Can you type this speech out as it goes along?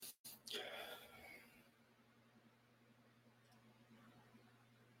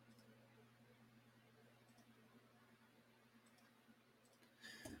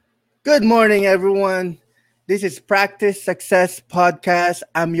Good morning, everyone. This is Practice Success Podcast.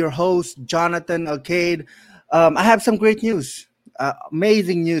 I'm your host, Jonathan Alcade. I have some great news,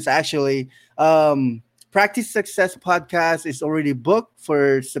 amazing news, actually. Practice Success Podcast is already booked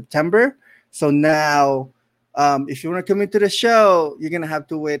for September. So now, if you want to come into the show, you're going to have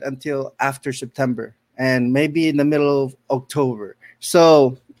to wait until after September and maybe in the middle of October.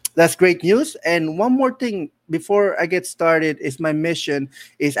 So that's great news. And one more thing before I get started is my mission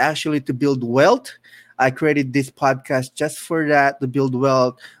is actually to build wealth. I created this podcast just for that, to build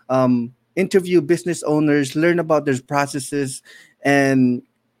wealth, interview business owners, learn about their processes and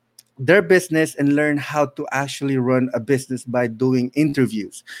their business, and learn how to actually run a business by doing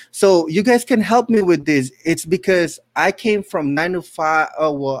interviews. So you guys can help me with this. It's because I came from 9 to 5.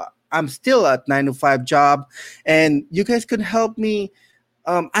 Oh, well, I'm still at 9 to 5 job, and you guys can help me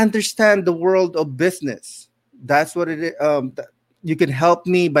understand the world of business. That's what it is. You can help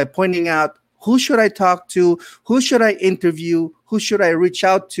me by pointing out who should I talk to, who should I interview, who should I reach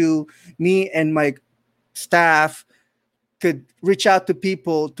out to. Me and my staff could reach out to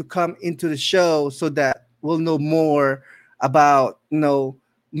people to come into the show so that we'll know more about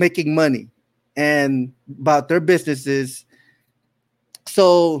making money and about their businesses.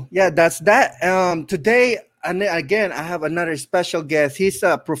 So yeah, that's that. Today, and again, I have another special guest. He's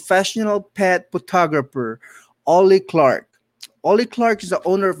a professional pet photographer, Olly Clarke. Olly Clarke is the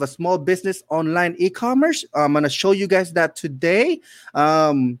owner of a small business online e-commerce. I'm gonna show you guys that today.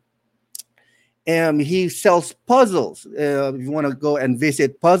 Um, and he sells puzzles. If you want to go and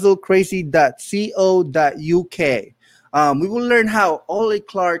visit puzzlecrazy.co.uk. We will learn how Olly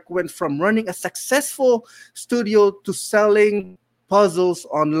Clarke went from running a successful studio to selling puzzles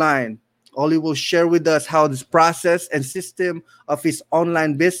online. Ollie will share with us how this process and system of his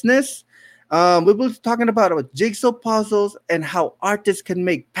online business. We will be talking about jigsaw puzzles and how artists can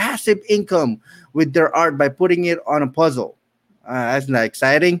make passive income with their art by putting it on a puzzle. That's not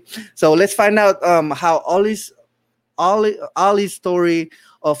exciting. So let's find out how Ollie's story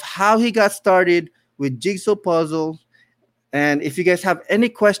of how he got started with jigsaw puzzle. And if you guys have any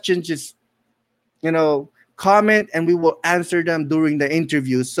questions, just comment and we will answer them during the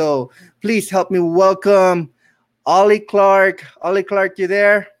interview. So please help me welcome Olly Clarke. Olly Clarke, you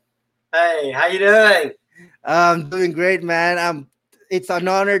there? Hey, how you doing? I'm doing great, man. It's an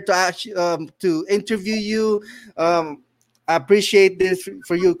honor to actually to interview you. I appreciate this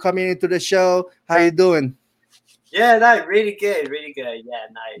for you coming into the show. How you doing? Yeah, no, really good, really good. Yeah,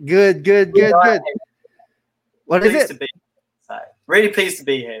 no. Good, good, You know, good, good. What is pleased it? to be so really pleased to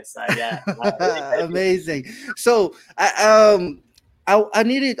be here. So yeah, no, really good. Amazing. So I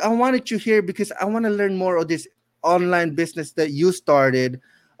wanted you here because I want to learn more of this online business that you started.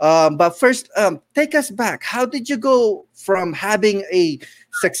 But first, take us back. How did you go from having a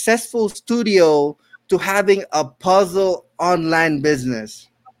successful studio to having a puzzle online business?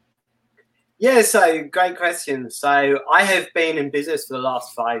 Yeah, so great question. So I have been in business for the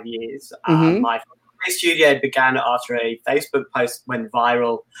last 5 years. Mm-hmm. My studio began after a Facebook post went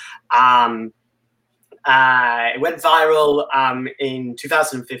viral. It went viral in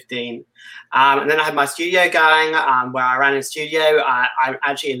 2015. And then I had my studio going where I ran a studio. I'm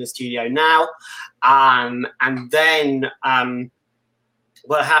actually in the studio now. And then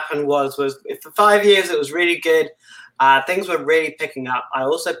what happened was for 5 years, it was really good. Things were really picking up. I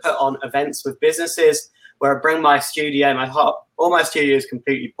also put on events with businesses where I bring my studio, all my studio is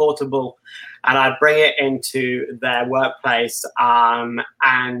completely portable, and I'd bring it into their workplace, and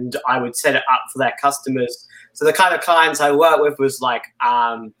I would set it up for their customers. So the kind of clients I work with was like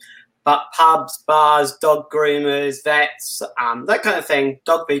pubs, bars, dog groomers, vets, that kind of thing,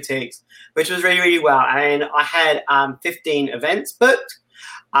 dog boutiques, which was really, really well. And I had 15 events booked.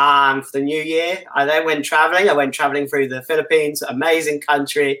 For the new year, I then went traveling. I went traveling through the Philippines, amazing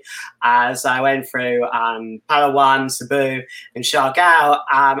country. So I went through Palawan, Cebu, and Siargao.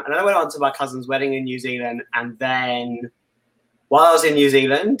 And then I went on to my cousin's wedding in New Zealand. And then while I was in New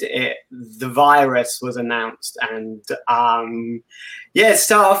Zealand, the virus was announced. And to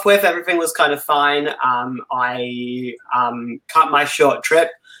start off with, everything was kind of fine. I cut my short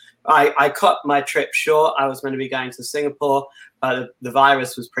trip. I cut my trip short. I was meant to be going to Singapore, but the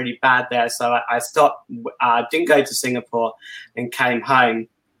virus was pretty bad there. So I stopped, didn't go to Singapore and came home.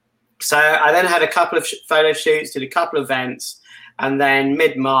 So I then had a couple of photo shoots, did a couple of events. And then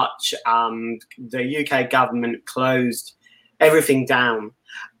mid-March, the UK government closed everything down.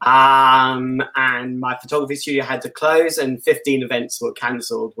 And my photography studio had to close and 15 events were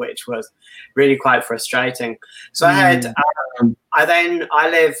cancelled, which was really quite frustrating. So I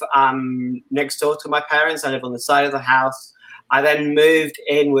live next door to my parents. I live on the side of the house. I then moved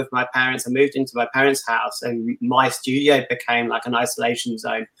in with my parents. I moved into my parents' house, and my studio became like an isolation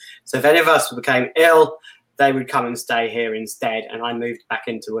zone. So if any of us became ill, they would come and stay here instead, and I moved back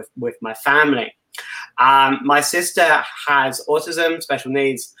into with my family. My sister has autism, special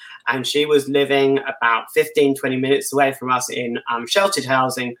needs, and she was living about 15, 20 minutes away from us in sheltered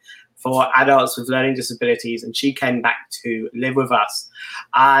housing for adults with learning disabilities, and she came back to live with us.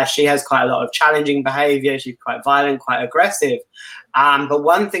 She has quite a lot of challenging behavior. She's quite violent, quite aggressive. But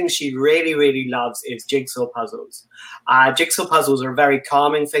one thing she really, really loves is jigsaw puzzles. Jigsaw puzzles are a very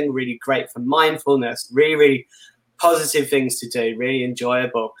calming thing, really great for mindfulness, really, really positive things to do, really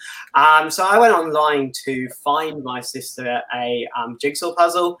enjoyable. So I went online to find my sister a jigsaw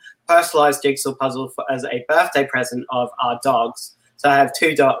puzzle, personalized jigsaw puzzle as a birthday present of our dogs. So I have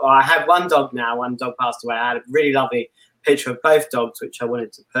two dogs. Well, I have one dog now. One dog passed away. I had a really lovely picture of both dogs, which I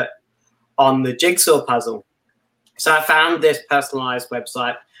wanted to put on the jigsaw puzzle. So I found this personalized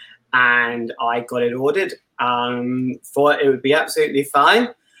website and I got it ordered. Thought it would be absolutely fine.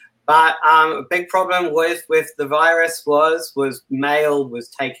 But a big problem with the virus was mail was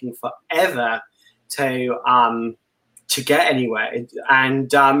taking forever to get anywhere.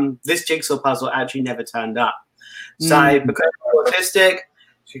 And this jigsaw puzzle actually never turned up. So because I'm autistic,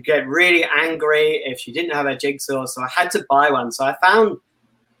 she'd get really angry if she didn't have a jigsaw. So I had to buy one. So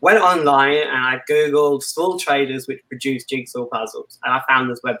went online and I Googled small traders which produce jigsaw puzzles. And I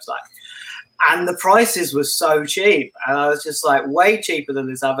found this website. And the prices were so cheap. And I was just like, way cheaper than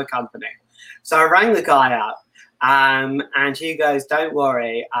this other company. So I rang the guy up. And he goes, don't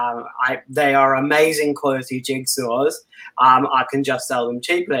worry, they are amazing quality jigsaws. I can just sell them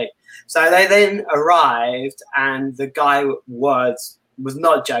cheaply. So they then arrived, and the guy was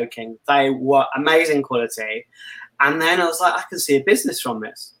not joking. They were amazing quality. And then I was like, I can see a business from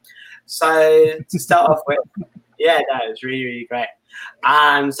this. So to start off with, yeah, no, it was really, really great.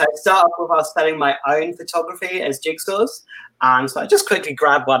 So to start off with, I was selling my own photography as jigsaws. So I just quickly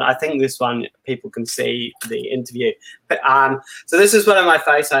grabbed one. I think this one, people can see the interview. But, so this is one of my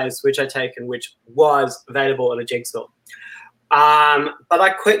photos, which I taken, which was available on a jigsaw. But I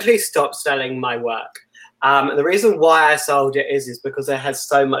quickly stopped selling my work. The reason why I sold it is because it has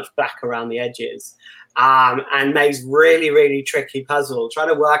so much black around the edges and makes really, really tricky puzzle. Trying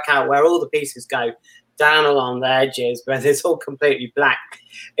to work out where all the pieces go down along the edges, where it's all completely black,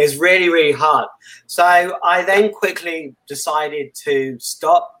 is really, really hard. So I then quickly decided to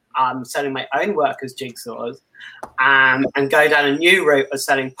stop selling my own work as jigsaws and go down a new route of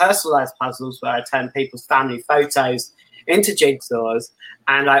selling personalized puzzles where I turn people's family photos into jigsaws.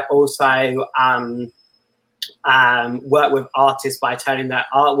 And I also work with artists by turning their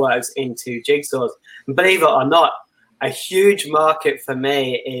artworks into jigsaws. And believe it or not, a huge market for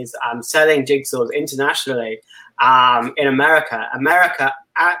me is selling jigsaws internationally in America. America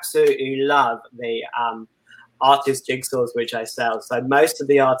absolutely love the artist jigsaws which I sell. So most of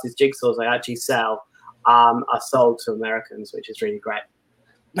the artist jigsaws I actually sell are sold to Americans, which is really great.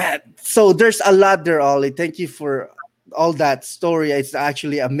 Man, so there's a lot there, Ollie. Thank you for all that story. It's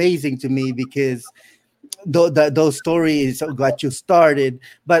actually amazing to me because those stories got you started.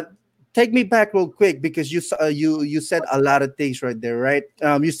 But take me back real quick because you said a lot of things right there, right?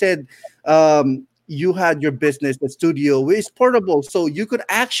 You said you had your business, the studio, which is portable, so you could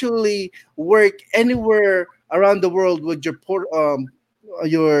actually work anywhere around the world with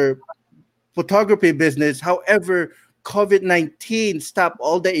your photography business. However, COVID-19 stopped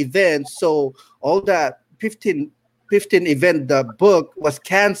all the events, so all that 15 event, the book was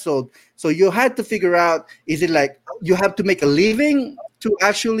canceled. So you had to figure out, is it like you have to make a living to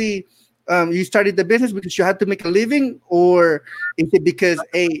actually you started the business because you had to make a living, or is it because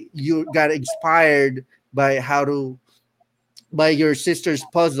you got inspired by your sister's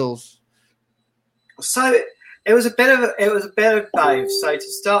puzzles? So it was a bit of both. So to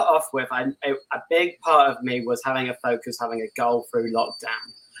start off with, a big part of me was having a focus, having a goal through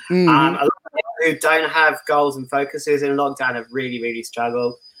lockdown. A lot of people who don't have goals and focuses in lockdown have really, really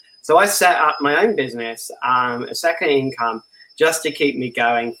struggled. So I set up my own business, a second income, just to keep me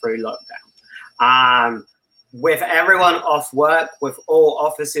going through lockdown. With everyone off work, with all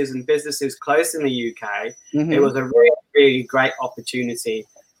offices and businesses closed in the UK, it was a really, really great opportunity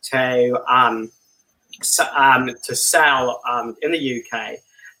to sell in the UK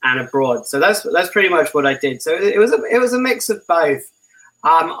and abroad. So that's pretty much what I did. So it was a mix of both.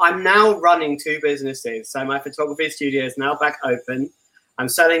 I'm now running two businesses. So my photography studio is now back open. I'm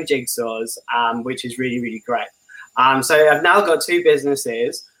selling jigsaws, which is really, really great. So I've now got two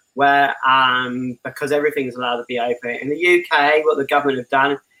businesses where, because everything is allowed to be open. In the UK, what the government have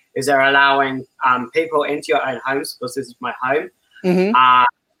done is they're allowing people into your own homes, because this is my home,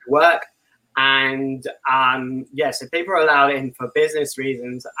 work. And so people are allowed in for business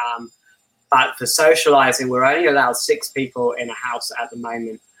reasons, but for socializing, we're only allowed 6 people in a house at the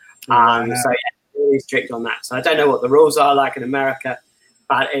moment. So really strict on that. So I don't know what the rules are like in America,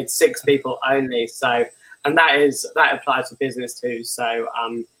 but it's 6 people only. So, and that applies to business too. So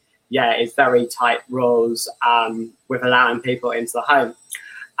it's very tight rules with allowing people into the home.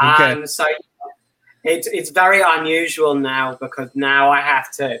 So it's very unusual now, because now I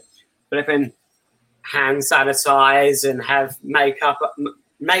have to flip in hand sanitize and have makeup.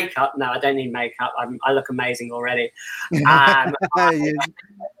 No, I don't need makeup. I look amazing already.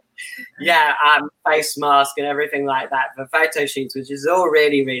 Face mask and everything like that for photo shoots, which is all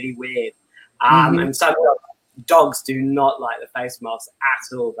really, really weird. And some dogs do not like the face mask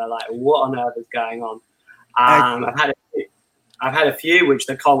at all. They're like, what on earth is going on? I've had a few which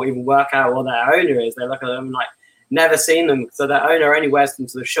they can't even work out what their owner is. They look at them like, never seen them. So their owner only wears them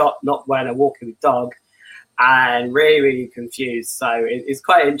to the shop, not when they're walking the dog, and really, really confused. So it's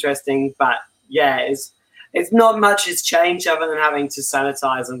quite interesting. But it's not much has changed other than having to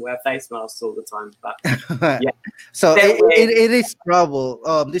sanitize and wear face masks all the time. But so it is trouble.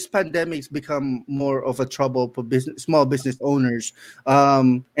 This pandemic's become more of a trouble for small business owners,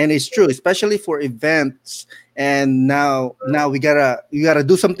 and it's true, especially for events. And now you gotta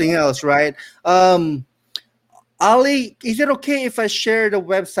do something else, right? Olly, is it okay if I share the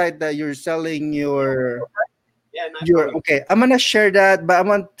website that you're selling your? Okay. I'm gonna share that, but I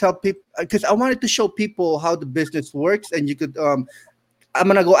want to tell people, because I wanted to show people how the business works, and you could. I'm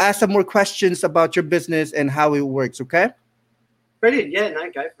gonna go ask some more questions about your business and how it works. Okay. Brilliant. Yeah.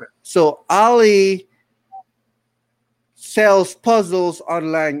 No, go for it. So Olly sells puzzles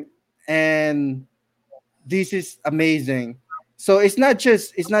online, and this is amazing. So it's not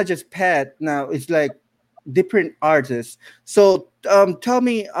just pet now. It's like different artists. So tell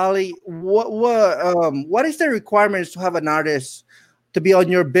me, Olly, what is the requirements to have an artist to be on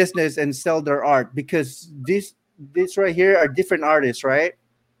your business and sell their art? Because this right here are different artists, right?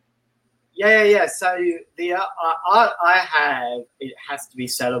 Yeah. So the art I have, it has to be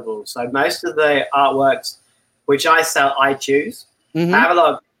sellable. So most of the artworks which I sell, I choose. I have a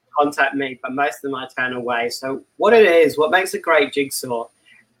lot of people contact me, but most of them I turn away. So what makes a great jigsaw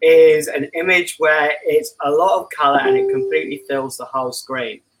is an image where it's a lot of color and it completely fills the whole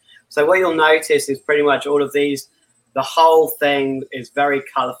screen. So what you'll notice is pretty much all of these, the whole thing is very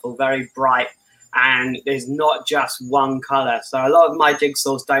colorful, very bright, and there's not just one color. So a lot of my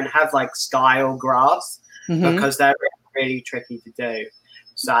jigsaws don't have like sky or grass because they're really tricky to do.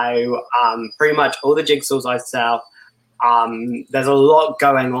 So pretty much all the jigsaws I sell, there's a lot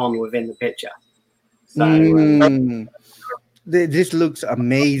going on within the picture. So this looks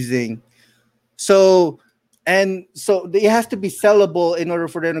amazing. So it has to be sellable in order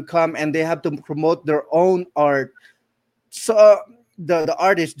for them to come, and they have to promote their own art. So the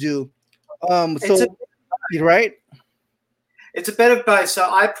artists do. You're right. It's a bit of both. So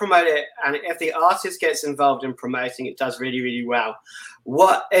I promote it, and if the artist gets involved in promoting, it does really, really well.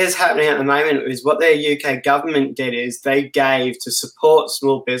 What is happening at the moment is what the UK government did is they gave to support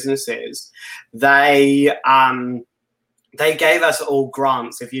small businesses. They gave us all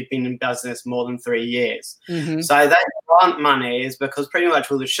grants if you'd been in business more than 3 years. So that grant money is because pretty much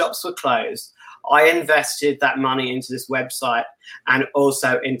all the shops were closed. I invested that money into this website and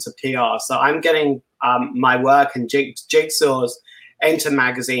also into PR. So I'm getting my work and jigsaws into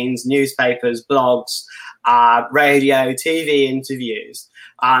magazines, newspapers, blogs, radio, TV interviews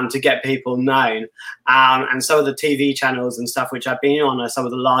to get people known. And some of the TV channels and stuff which I've been on are some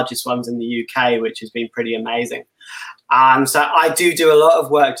of the largest ones in the UK, which has been pretty amazing. So I do a lot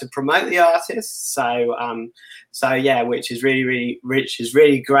of work to promote the artists. So yeah, which is really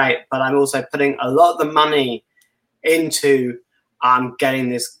great. But I'm also putting a lot of the money into getting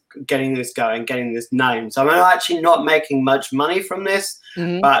this going, getting this known. So I'm actually not making much money from this,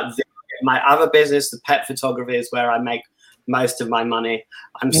 but my other business, the pet photography, is where I make most of my money.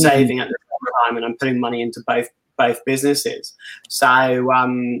 I'm saving at the same time, and I'm putting money into both businesses. So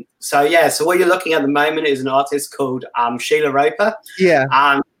what you're looking at the moment is an artist called Sheila Roper.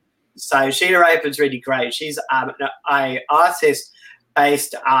 So Sheila Roper is really great. She's an artist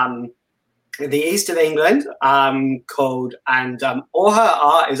based in the east of England, all her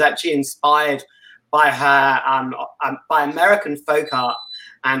art is actually inspired by her by American folk art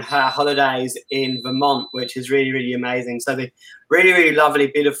and her holidays in Vermont, which is really, really amazing. So the really, really lovely,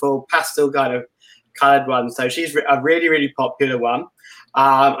 beautiful pastel kind of colored one. So she's a really, really popular one.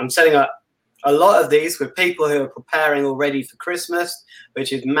 I'm selling a lot of these were people who are preparing already for Christmas,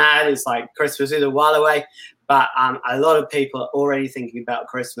 which is mad. It's like Christmas is a while away, but a lot of people are already thinking about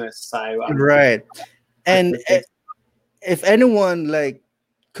Christmas. So right. And if anyone like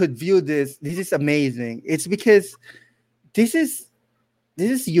could view this is amazing. It's because this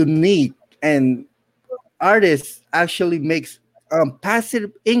is unique, and artists actually makes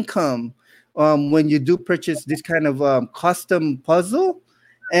passive income when you do purchase this kind of custom puzzle,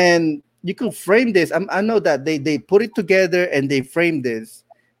 and you could frame this. I know that they put it together and they frame this.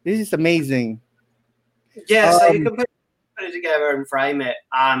 This is amazing. Yeah, so you can put it together and frame it.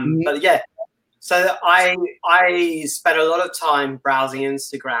 But yeah, so I spend a lot of time browsing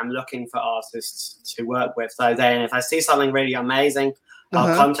Instagram looking for artists to work with. So then if I see something really amazing,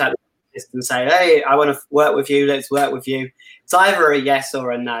 I'll contact the artist and say, hey, I want to work with you. Let's work with you. It's either a yes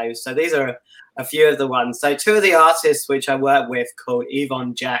or a no. So these are a few of the ones. So two of the artists which I work with called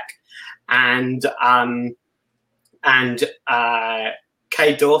Yvonne Jack and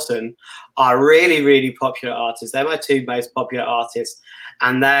Kay Dawson are really, really popular artists. They're my two most popular artists,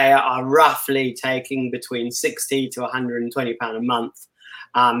 and they are roughly taking between £60 to £120 a month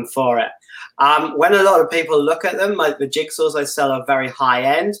for it. When a lot of people look at them, like the jigsaws I sell are very high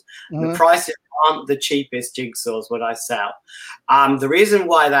end. The prices aren't the cheapest jigsaws what I sell. The reason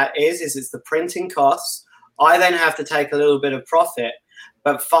why that is it's the printing costs. I then have to take a little bit of profit,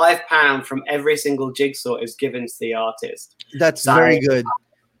 but £5 from every single jigsaw is given to the artist. That's very good.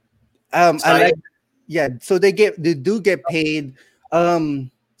 I like, yeah. So they do get paid, and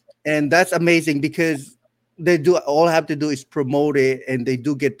that's amazing because they do all have to do is promote it, and they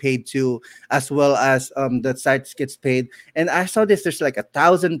do get paid too, as well as the sites gets paid. And I saw this. There's like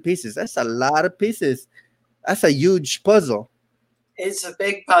 1,000 pieces. That's a lot of pieces. That's a huge puzzle. It's a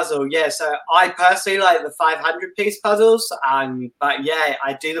big puzzle, yeah. So I personally like the 500-piece puzzles, but yeah,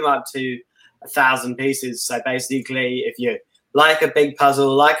 I do them up to 1,000 pieces. So basically, if you like a big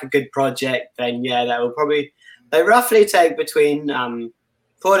puzzle, like a good project, then yeah, they roughly take between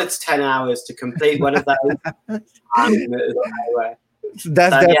 4 to 10 hours to complete one of those.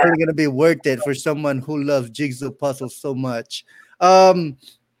 That's definitely going to be worth it for someone who loves jigsaw puzzles so much.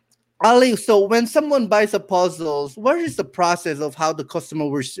 Ali, so when someone buys a puzzles, what is the process of how the customer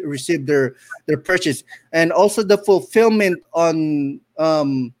will receive their purchase, and also the fulfillment on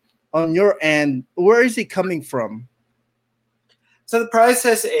your end? Where is it coming from? So the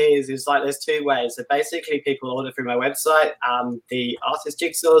process is like there's two ways. So basically, people order through my website, the artist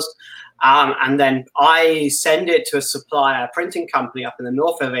jigsaws, and then I send it to a supplier, printing company up in the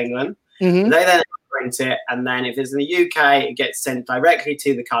north of England. They then print it, and then if it's in the UK, it gets sent directly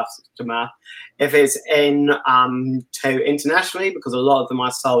to the customer. If it's to internationally, because a lot of them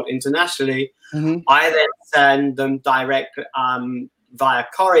are sold internationally, I then send them direct via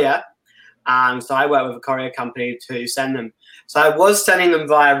courier. So I work with a courier company to send them. So I was sending them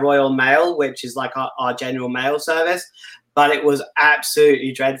via Royal Mail, which is like our general mail service, but it was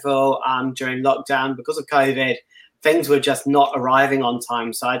absolutely dreadful during lockdown because of COVID. Things were just not arriving on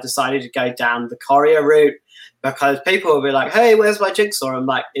time. So I decided to go down the courier route because people would be like, hey, where's my jigsaw? I'm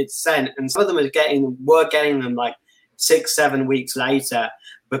like, it's sent. And some of them were getting them like 6-7 weeks later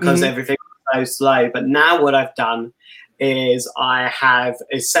because everything was so slow. But now what I've done is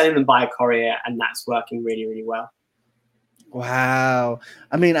sending them by a courier, and that's working really, really well. Wow.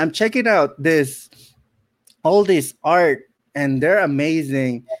 I mean, I'm checking out all this art, and they're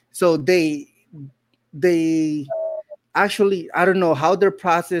amazing. So they actually, I don't know how their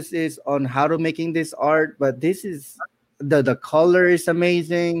process is on how to making this art, but this is the color is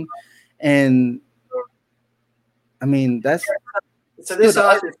amazing, and I mean that's so this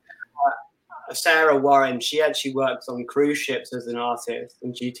artist Sarah Warren, she actually works on cruise ships as an artist,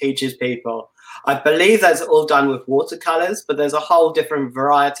 and she teaches people. I believe that's all done with watercolors, but there's a whole different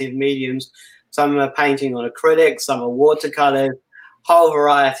variety of mediums. Some are painting on acrylic, some are watercolors, whole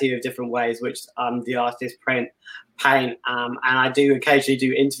variety of different ways which the artists paint. And I do occasionally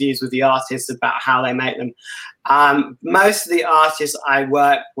do interviews with the artists about how they make them. Most of the artists I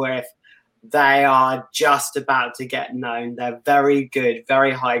work with, they are just about to get known. They're very good,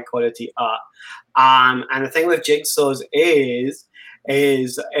 very high quality art. And the thing with jigsaws is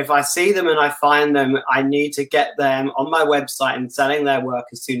if I see them and I find them, I need to get them on my website and selling their work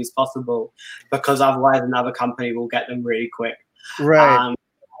as soon as possible, because otherwise another company will get them really quick. Right.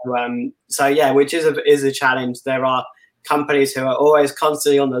 So yeah, which is a challenge. There are companies who are always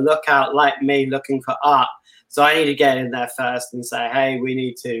constantly on the lookout, like me, looking for art. So I need to get in there first and say, hey, we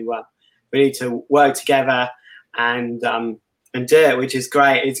need to work together and do it, which is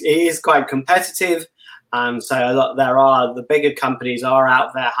great. It is quite competitive, So the bigger companies are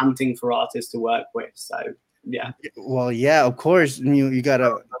out there hunting for artists to work with. So yeah. Well, yeah, of course. You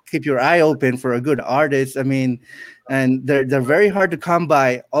gotta keep your eye open for a good artist. I mean, and they're very hard to come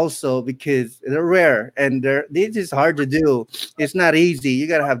by also because they're rare and this is hard to do. It's not easy. You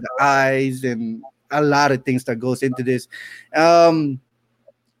gotta have the eyes and a lot of things that goes into this. Um,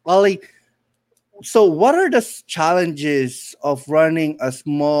 Ollie, so what are the challenges of running a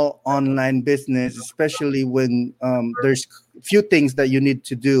small online business, especially when there's few things that you need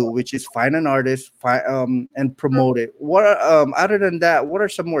to do, which is find an artist, and promote it. What are, other than that, what are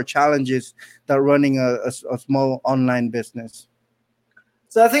some more challenges that running a small online business?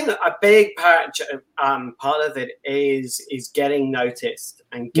 So I think a big part of it is getting noticed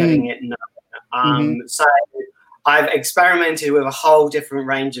and getting it known. Mm-hmm. So I've experimented with a whole different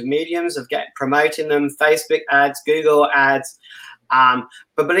range of mediums of promoting them: Facebook ads, Google ads.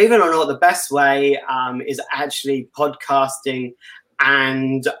 But believe it or not, the best way is actually podcasting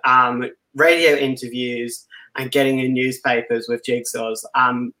and radio interviews and getting in newspapers with Jigsaws.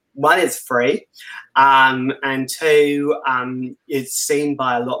 One, it's free, and two, it's seen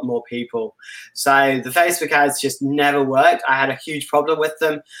by a lot more people. So the Facebook ads just never worked. I had a huge problem with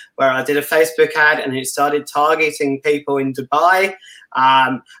them where I did a Facebook ad and it started targeting people in Dubai.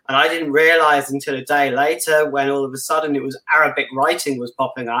 And I didn't realize until a day later when all of a sudden it was Arabic writing was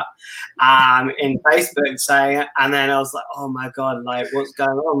popping up in Facebook saying, and then I was like, oh my God, like what's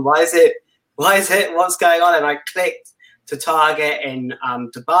going on? Why is it, what's going on? And I clicked to target in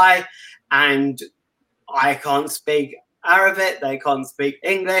Dubai, and I can't speak Arabic, they can't speak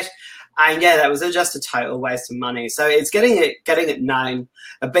English, and yeah, that was just a total waste of money. So it's getting it known.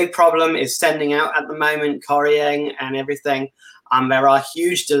 A big problem is sending out at the moment, couriering and everything. There are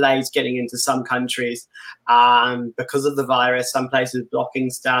huge delays getting into some countries because of the virus. Some places blocking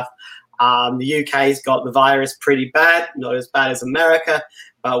stuff. The UK's got the virus pretty bad, not as bad as America,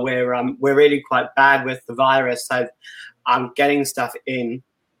 but we're really quite bad with the virus. So getting stuff in,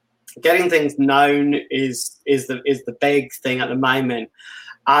 getting things known is the big thing at the moment.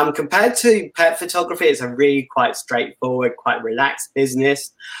 Compared to pet photography, it's a really quite straightforward, quite relaxed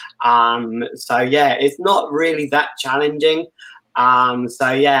business. So yeah, it's not really that challenging.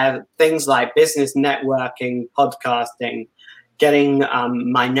 So yeah, things like business networking, podcasting, getting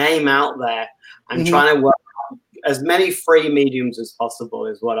my name out there, and trying to work as many free mediums as possible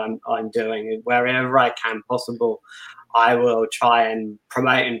is what I'm doing. Wherever I can possible, I will try and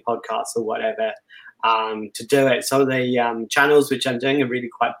promote in podcasts or whatever to do it. Some of the channels which I'm doing are really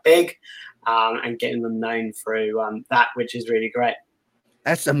quite big, and getting them known through that, which is really great.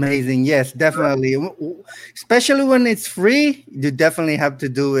 That's amazing. Yes, definitely. Especially when it's free, you definitely have to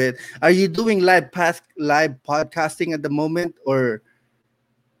do it. Are you doing live podcasting at the moment, or?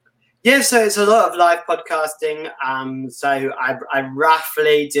 Yeah, so it's a lot of live podcasting. So I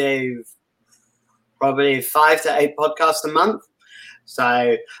roughly do probably 5 to 8 podcasts a month.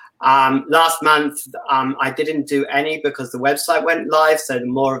 So last month I didn't do any because the website went live. So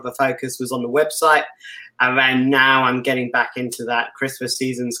more of a focus was on the website. And then now I'm getting back into that. Christmas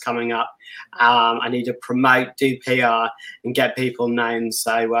season's coming up. I need to promote, do PR, and get people known.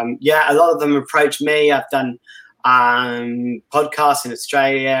 So yeah, a lot of them approach me. I've done podcasts in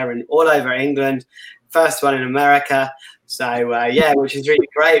Australia and all over England. First one in America. So yeah, which is really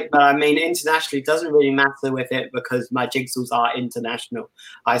great. But I mean, internationally, it doesn't really matter with it because my jigsaws are international.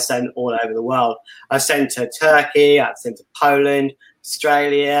 I send all over the world. I've sent to Turkey. I've sent to Poland,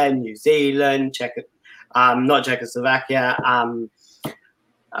 Australia, New Zealand, not Czechoslovakia,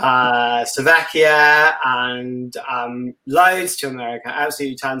 Slovakia, and loads to America,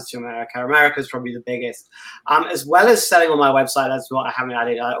 absolutely tons to America. America's probably the biggest. As well as selling on my website, that's what I haven't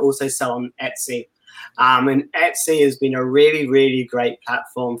added. I also sell on Etsy. And Etsy has been a really, really great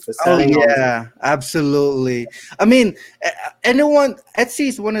platform for selling. Oh yeah, absolutely. I mean, Etsy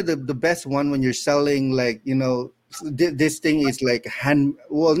is one of the best one when you're selling, like, you know, this thing is like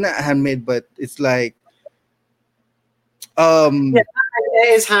not handmade, but it's like yeah, it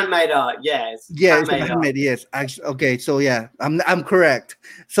is handmade art. Yes. Yeah, it's handmade. Yes. Actually, okay. So yeah, I'm correct.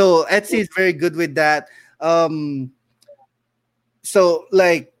 So Etsy is very good with that. So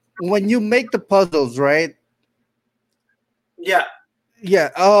like when you make the puzzles, right? Yeah. Yeah.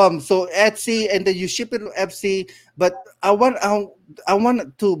 So Etsy, and then you ship it to Etsy. But I want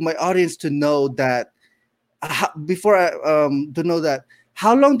to my audience to know that before to know that.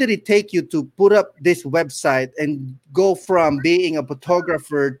 How long did it take you to put up this website and go from being a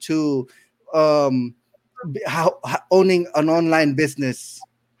photographer to owning an online business?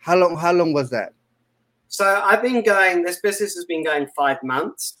 How long was that? So I've been going. This business has been going 5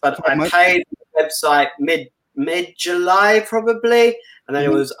 months, but I paid website mid July probably, and then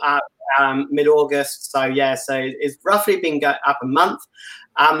it was up mid August. So yeah, so it's roughly been up a month.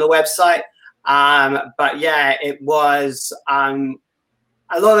 The website, but yeah, it was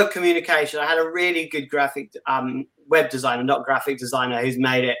a lot of communication. I had a really good graphic web designer, not graphic designer, who's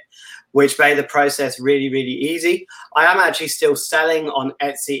made it, which made the process really, really easy. I am actually still selling on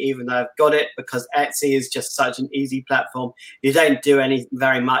Etsy, even though I've got it, because Etsy is just such an easy platform. You don't do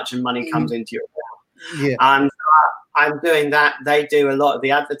very much and money comes into your account. Yeah. I'm doing that. They do a lot of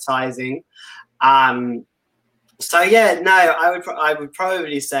the advertising. So yeah, no, I would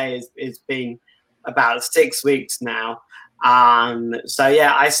probably say it's been about 6 weeks now. So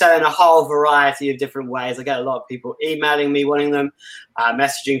yeah, I sell in a whole variety of different ways. I get a lot of people emailing me, wanting them,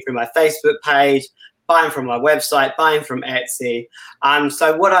 messaging through my Facebook page, buying from my website, buying from Etsy.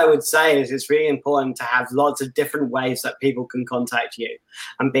 So what I would say is it's really important to have lots of different ways that people can contact you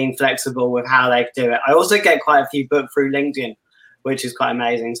and being flexible with how they do it. I also get quite a few booked through LinkedIn, which is quite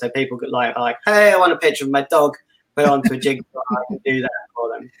amazing. So people get like, hey, I want a picture of my dog, put it onto a jigsaw. I can do that for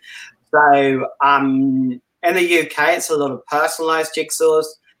them. So in the UK, it's a lot of personalized jigsaws.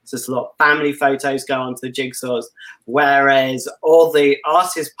 So it's a lot of family photos go onto the jigsaws, whereas all the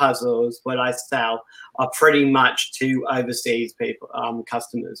artist puzzles, what I sell, are pretty much to overseas people,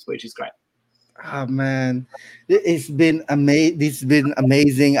 customers, which is great. Oh man, it's been amazing. It's been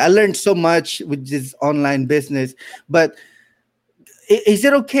amazing. I learned so much with this online business. But is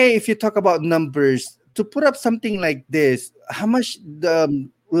it okay if you talk about numbers to put up something like this? How much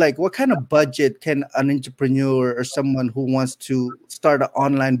like what kind of budget can an entrepreneur or someone who wants to start an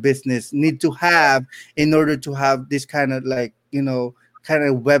online business need to have in order to have this kind of like, kind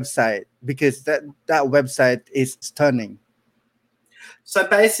of website? Because that website is stunning. So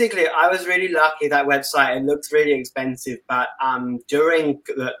basically, I was really lucky. That website, it looks really expensive, but during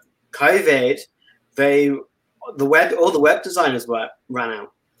the COVID, all the web designers ran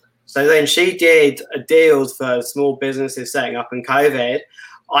out. So then she did deals for small businesses setting up in COVID.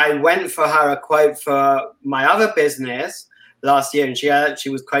 I went for her a quote for my other business last year, and she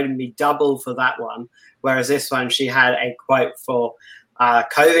was quoting me double for that one, whereas this one she had a quote for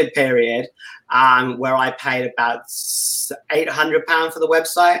COVID period, where I paid about £800 for the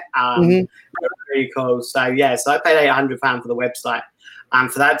website. Really cool. So yeah, so I paid £800 for the website,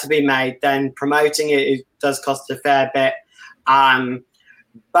 for that to be made. Then promoting it does cost a fair bit.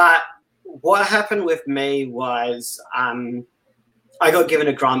 But what happened with me was I got given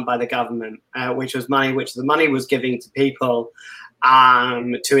a grant by the government, which was money which the money was giving to people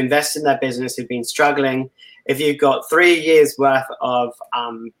to invest in their business who've been struggling. If you got 3 years worth of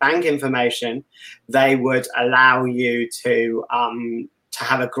bank information, they would allow you to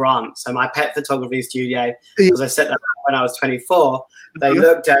have a grant. So my pet photography studio, because I set that up when I was 24, they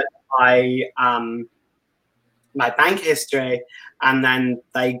looked at my bank history, and then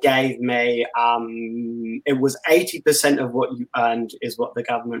they gave me it was 80% of what you earned is what the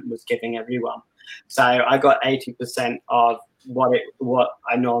government was giving everyone. So I got 80% of what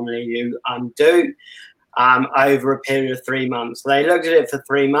I normally do over a period of 3 months. So they looked at it for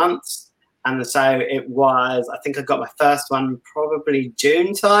 3 months, and so it was, I think I got my first one probably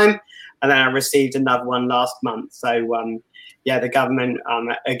June time, and then I received another one last month. So yeah, the government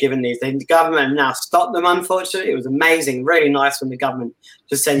are giving these. The government now stopped them, unfortunately. It was amazing, really nice when the government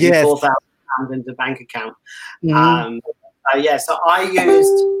just sends you £4,000 into the bank account. Yeah, so I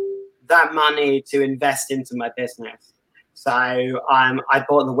used that money to invest into my business. So I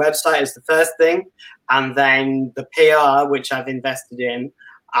bought the website as the first thing, and then the PR, which I've invested in,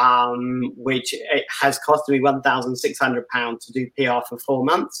 which it has costed me £1,600 to do PR for 4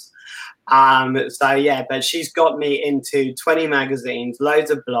 months. So yeah, but she's got me into 20 magazines,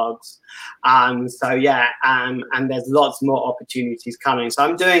 loads of blogs. So yeah, and there's lots more opportunities coming. So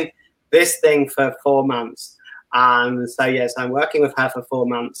I'm doing this thing for 4 months. So yes, I'm working with her for 4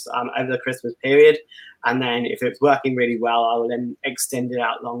 months over the Christmas period. And then if it's working really well, I will then extend it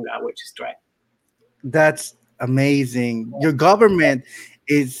out longer, which is great. That's amazing. Your government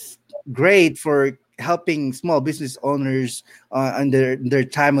is great for helping small business owners on their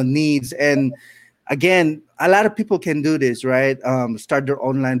time of needs. And again, a lot of people can do this, right? Start their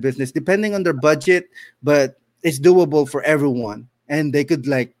online business depending on their budget, but it's doable for everyone. And they could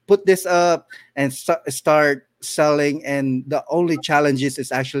like put this up and start selling. And the only challenge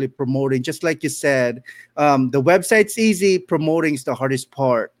is actually promoting. Just like you said, the website's easy, promoting is the hardest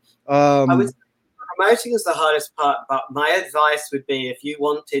part. Promoting is the hardest part, but my advice would be if you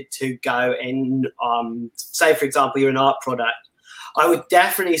wanted to go in, say, for example, you're an art product, I would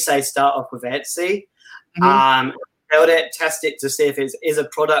definitely say start off with Etsy, build it, test it to see if it is a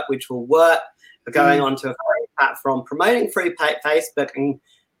product which will work. for going onto a free platform, promoting through Facebook, and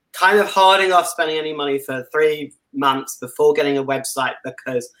kind of holding off spending any money for 3 months before getting a website,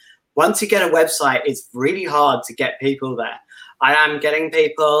 because once you get a website, it's really hard to get people there. I am getting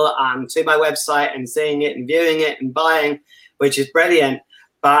people to my website and seeing it and viewing it and buying, which is brilliant.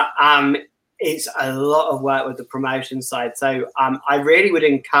 But it's a lot of work with the promotion side. So I really would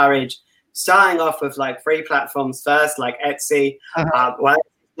encourage starting off with like free platforms first, like Etsy. Well,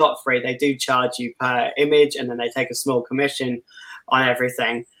 it's not free. They do charge you per image, and then they take a small commission on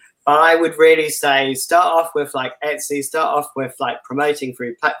everything. But I would really say start off with like Etsy, start off with like promoting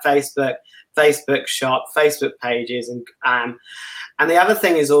through Facebook, Facebook shop, Facebook pages. And the other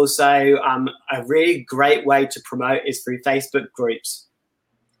thing is also a really great way to promote is through Facebook groups.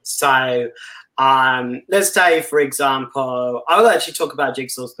 So let's say, for example, I will actually talk about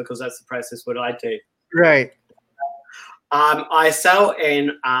jigsaws because that's the process what I do. Right. I sell in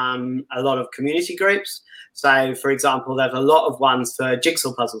a lot of community groups. So, for example, there's a lot of ones for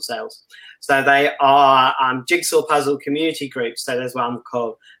jigsaw puzzle sales. So they are jigsaw puzzle community groups. So there's one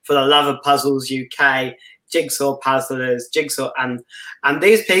called For the Love of Puzzles UK, Jigsaw Puzzlers, Jigsaw, and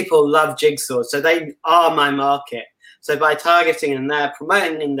these people love jigsaws. So they are my market. So by targeting and there,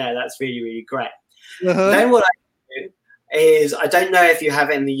 promoting in there, that's really, really great. Then what I do is, I don't know if you have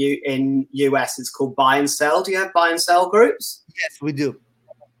it in US, it's called buy and sell. Do you have buy and sell groups? Yes, we do.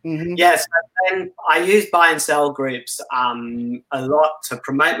 Yes, and then I use buy and sell groups a lot to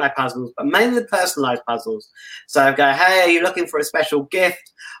promote my puzzles, but mainly personalized puzzles. So I go, hey, are you looking for a special gift?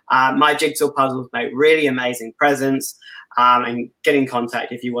 My jigsaw puzzles make really amazing presents, and get in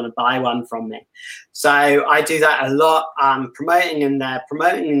contact if you want to buy one from me. So I do that a lot, promoting in there,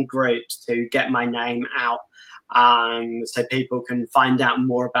 promoting in groups to get my name out. So people can find out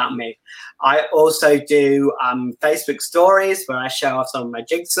more about me. I also do Facebook stories where I show off some of my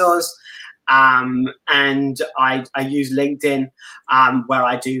jigsaws, and I use LinkedIn where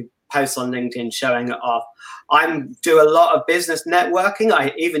I do posts on LinkedIn showing it off. I do a lot of business networking.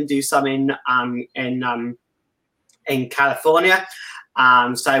 I even do some in California.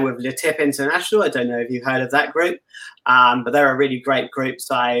 So with Le Tip International, I don't know if you've heard of that group, but they're a really great group.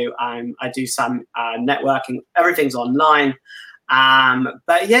 So I do some networking. Everything's online.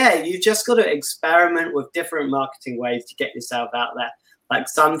 But yeah, you just got to experiment with different marketing ways to get yourself out there. Like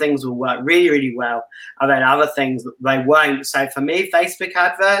some things will work really, really well, and then other things they won't. So for me, Facebook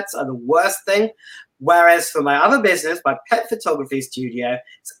adverts are the worst thing. Whereas for my other business, my pet photography studio,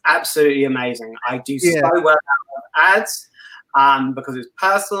 it's absolutely amazing. I do so well with ads. Because it's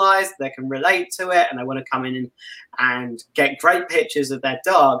personalized, they can relate to it, and they want to come in and get great pictures of their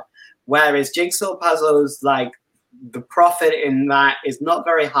dog. Whereas jigsaw puzzles, like the profit in that is not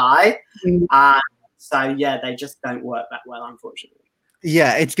very high. So yeah, they just don't work that well, unfortunately.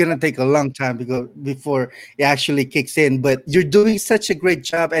 Yeah, it's gonna take a long time before it actually kicks in. But you're doing such a great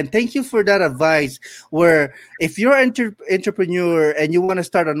job, and thank you for that advice. Where if you're an entrepreneur and you want to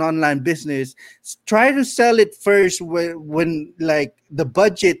start an online business, try to sell it first when like the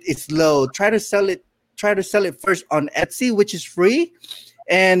budget is low. Try to sell it first on Etsy, which is free,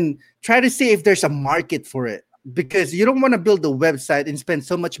 and try to see if there's a market for it. Because you don't want to build a website and spend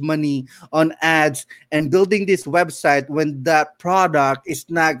so much money on ads and building this website when that product is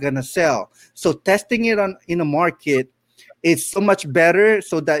not gonna sell. So testing it in a market is so much better,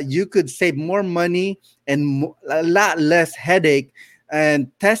 so that you could save more money and a lot less headache,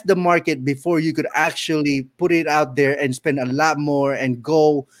 and test the market before you could actually put it out there and spend a lot more and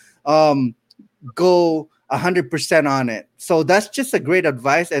go 100% on it. So that's just a great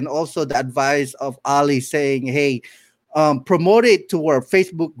advice. And also the advice of Olly saying, hey, promote it to our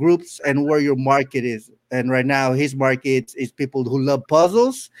Facebook groups and where your market is. And right now his market is people who love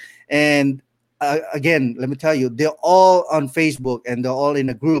puzzles. And again, let me tell you, they're all on Facebook and they're all in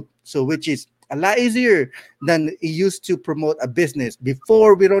a group. So which is a lot easier than it used to promote a business.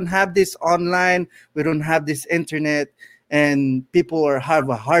 Before, we don't have this online, we don't have this internet, and people have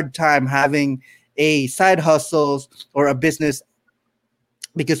a hard time having a side hustles or a business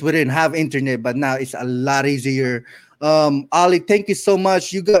because we didn't have internet. But now it's a lot easier. Olly, thank you so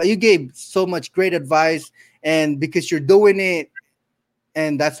much. You gave so much great advice, and because you're doing it,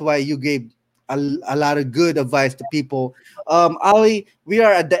 and that's why you gave a lot of good advice to people. Olly, we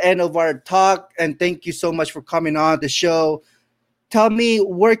are at the end of our talk, and thank you so much for coming on the show. Tell me,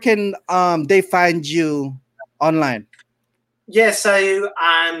 where can they find you online? Yeah, so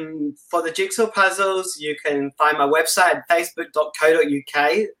for the jigsaw puzzles, you can find my website at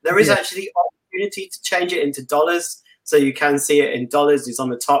facebook.co.uk. There is actually opportunity to change it into dollars, so you can see it in dollars. It's on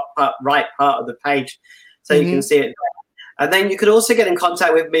the top right part of the page, so you can see it. And then you can also get in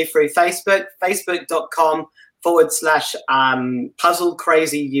contact with me through Facebook, facebook.com/Puzzle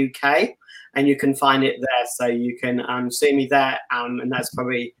Crazy UK. And you can find it there. So you can see me there. And that's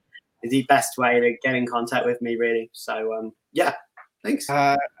probably the best way to get in contact with me, really. So, yeah, thanks.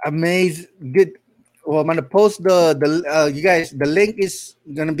 Amazing. Good. Well, I'm gonna post the you guys. The link is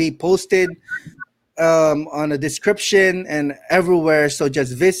gonna be posted on the description and everywhere. So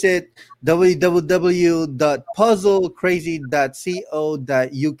just visit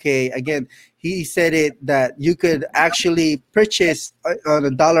www.puzzlecrazy.co.uk. Again, he said it that you could actually purchase on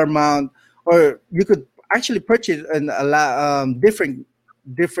a dollar amount, or you could actually purchase a lot different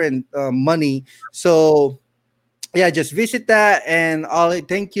money. So yeah, just visit that. And Ollie,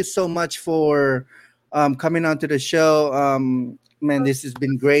 thank you so much for coming on to the show. Man, this has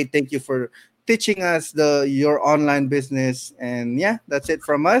been great. Thank you for teaching us your online business. And yeah, that's it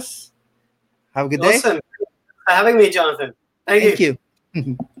from us. Have a good day. Awesome. Thanks for having me, Jonathan. Thank you.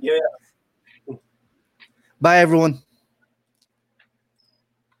 Yeah. Bye, everyone.